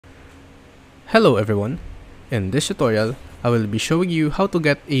Hello everyone, in this tutorial, I will be showing you how to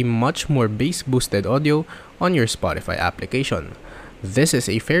get a much more bass boosted audio on your Spotify application. This is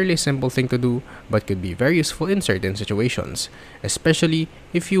a fairly simple thing to do but could be very useful in certain situations, especially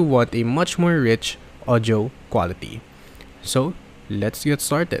if you want a much more rich audio quality. So, let's get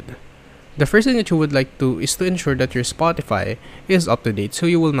started. The first thing that you would like to is to ensure that your Spotify is up to date so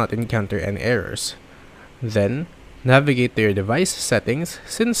you will not encounter any errors. Then, navigate to your device settings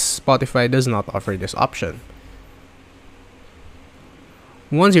since Spotify does not offer this option.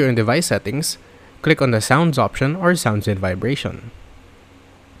 Once you're in device settings, click on the sounds option or sounds and vibration.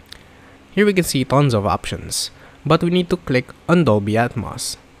 Here we can see tons of options, but we need to click on Dolby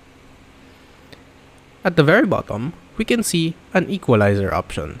Atmos. At the very bottom, we can see an equalizer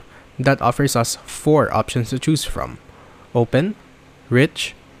option that offers us 4 options to choose from: open,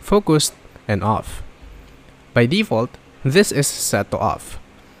 rich, focused, and off. By default, this is set to off.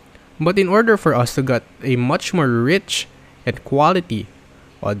 But in order for us to get a much more rich and quality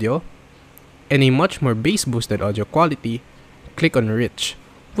audio and a much more bass boosted audio quality, click on rich,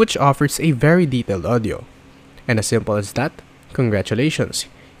 which offers a very detailed audio. And as simple as that, congratulations,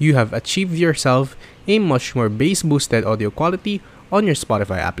 you have achieved yourself a much more bass boosted audio quality on your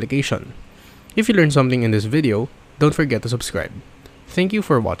Spotify application. If you learned something in this video, don't forget to subscribe. Thank you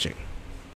for watching.